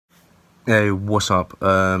Hey, what's up? Today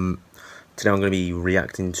I'm going to be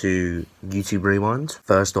reacting to YouTube Rewind.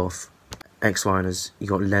 First off, X-Liners, you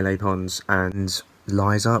got Lele Pons and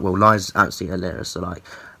Liza. Well, Liza's absolutely hilarious, so like,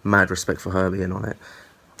 mad respect for her being on it.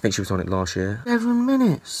 I think she was on it last year. 7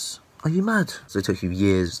 minutes! Are you mad? So it took you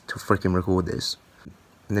years to freaking record this.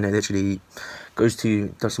 And then it literally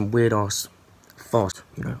does some weird ass fast,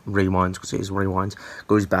 rewinds, because it is rewind.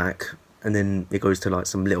 Goes back, and then it goes to like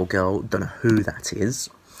some little girl, don't know who that is.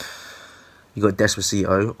 You got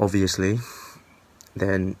Despacito, obviously.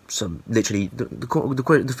 Then some, literally,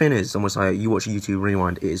 the thing is, almost like you watch YouTube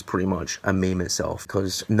Rewind, it is pretty much a meme itself,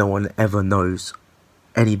 because no one ever knows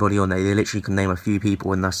anybody on there. They literally can name a few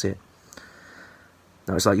people and that's it.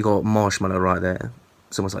 Now it's like you got Marshmallow right there.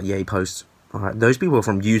 Someone's like, yeah, he posts. Alright, those people are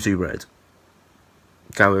from YouTube Red.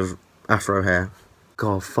 Guy with afro hair.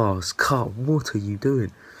 God, fast. God, what are you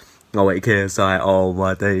doing? Oh wait, KSI, oh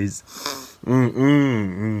my days.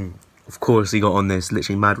 Of course he got on this,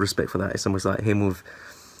 literally mad respect for that. It's almost like him with,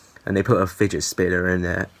 and they put a fidget spinner in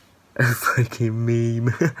there. A freaking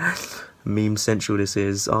meme. Meme central this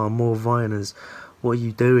is. Oh, more Viners. What are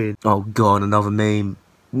you doing? Oh god, another meme.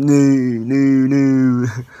 No.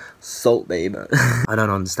 Salt babe. I don't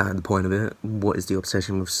understand the point of it. What is the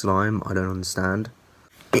obsession with slime? I don't understand.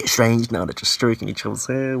 Bit strange now they're just stroking each other's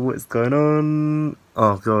hair. What is going on?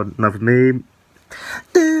 Oh god, another meme.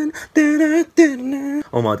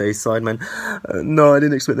 Oh my days, Sidemen. No, I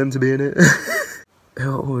didn't expect them to be in it.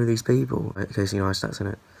 Who are all of these people? Okay, so Ice Stack's in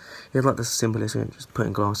it. He had like the simplest thing, just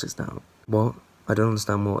putting glasses down. What? I don't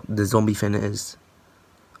understand what the zombie thing is.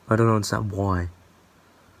 I don't understand why.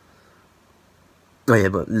 Oh yeah,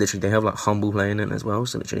 but literally they have like Humble playing in it as well,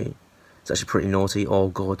 so literally it's actually pretty naughty. Oh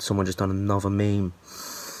god, someone just done another meme.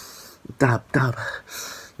 Dab.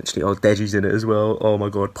 Literally, oh, Deji's in it as well. Oh my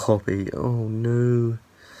god, Poppy. Oh no.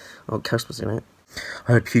 Oh, Casper's in it.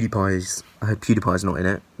 I heard PewDiePie's not in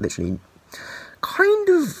it. Literally, kind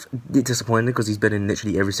of disappointed because he's been in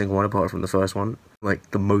literally every single one apart from the first one.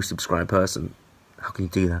 Like, the most subscribed person. How can you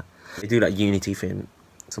do that? They do that Unity thing.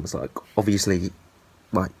 It's almost like, obviously,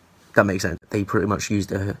 like, that makes sense. They pretty much use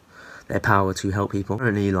their power to help people.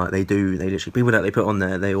 Apparently, like, they literally, people that they put on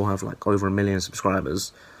there, they all have, like, over 1 million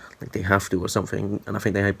subscribers. Like, they have to or something. And I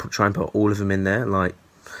think they try and put all of them in there. Like,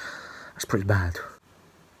 that's pretty bad.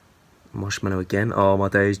 Marshmallow again. Oh my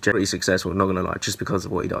days, pretty successful, not gonna lie, just because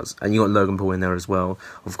of what he does. And you got Logan Paul in there as well,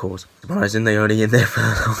 of course. Surprising they only in there for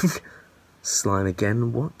long. Slime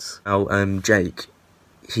again, what? Oh, Jake.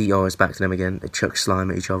 It's back to them again. They chuck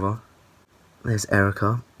slime at each other. There's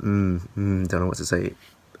Erica. Don't know what to say.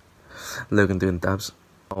 Logan doing dabs.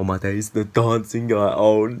 Oh my days, the dancing guy.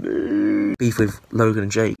 Oh no. Beef with Logan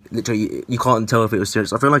and Jake. Literally, you can't tell if it was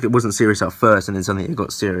serious. I feel like it wasn't serious at first, and then suddenly it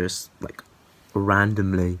got serious, like,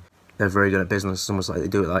 randomly. They're very good at business. It's almost like they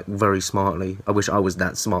do it like very smartly. I wish I was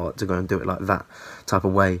that smart to go and do it like that type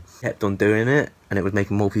of way. Kept on doing it, and it was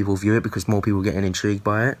making more people view it because more people were getting intrigued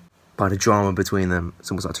by it, by the drama between them. It's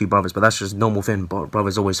almost like two brothers, but that's just a normal thing. But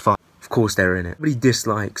brothers always fight. Of course they're in it. Nobody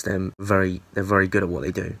dislikes them. They're very good at what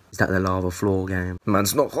they do. Is that their lava floor game?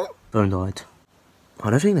 Man's not hot. Phone died. I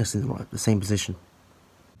don't think that's in the same position.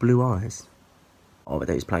 Blue eyes. Oh, but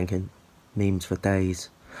he's planking. Memes for days.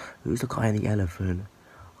 Who's the guy in the elephant?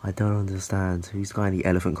 I don't understand. Who's the guy in the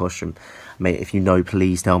elephant costume? Mate, if you know,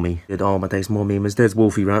 please tell me. Oh my days, more memes. There's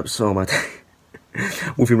Wolfie Raps. Oh my days.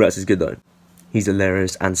 Wolfie Raps is good though. He's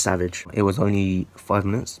hilarious and savage. It was only 5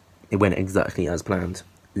 minutes. It went exactly as planned.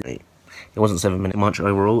 It wasn't 7 minutes much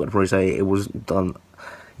overall. I'd probably say it was done.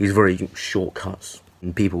 He's very shortcuts.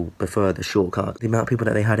 And people prefer the shortcut. The amount of people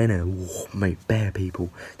that they had in it, whoa, mate, bare people.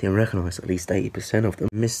 Didn't recognise at least 80% of them.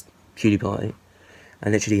 Missed PewDiePie.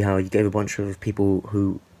 And literally how he gave a bunch of people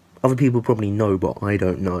who other people probably know, but I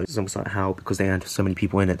don't know. It's almost like how, because they had so many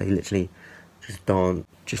people in it, they literally just dance,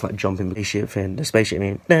 just like jumping the spaceship thing. The spaceship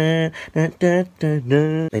thing. They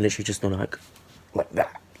literally just done like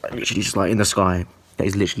that. Like literally just like in the sky. That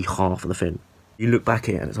is literally half of the thing. You look back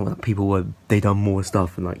at it and it's almost like people they done more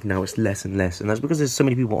stuff, and like now it's less and less. And that's because there's so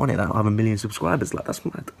many people on it that have 1 million subscribers. Like, that's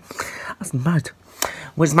mad. That's mad.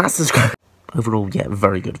 Where's my subscribers? Overall, yeah,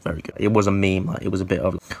 very good. It was a meme, like, it was a bit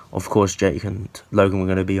of course, Jake and Logan were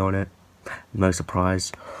going to be on it. No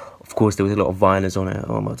surprise. Of course, there was a lot of Viners on it.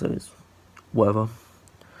 Oh my days. Whatever.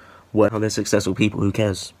 Well, they're successful people, who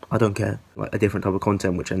cares? I don't care. Like, a different type of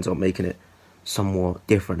content, which ends up making it somewhat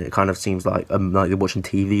different. It kind of seems like you're watching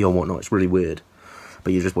TV or whatnot. It's really weird.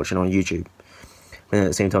 But you're just watching on YouTube. And at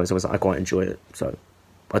the same time, it's almost like I quite enjoy it, so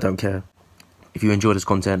I don't care. If you enjoy this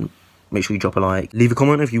content, make sure you drop a like. Leave a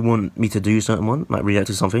comment if you want me to do a certain one, like react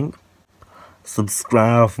to something.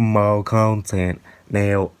 Subscribe for more content.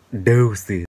 Now, deuces.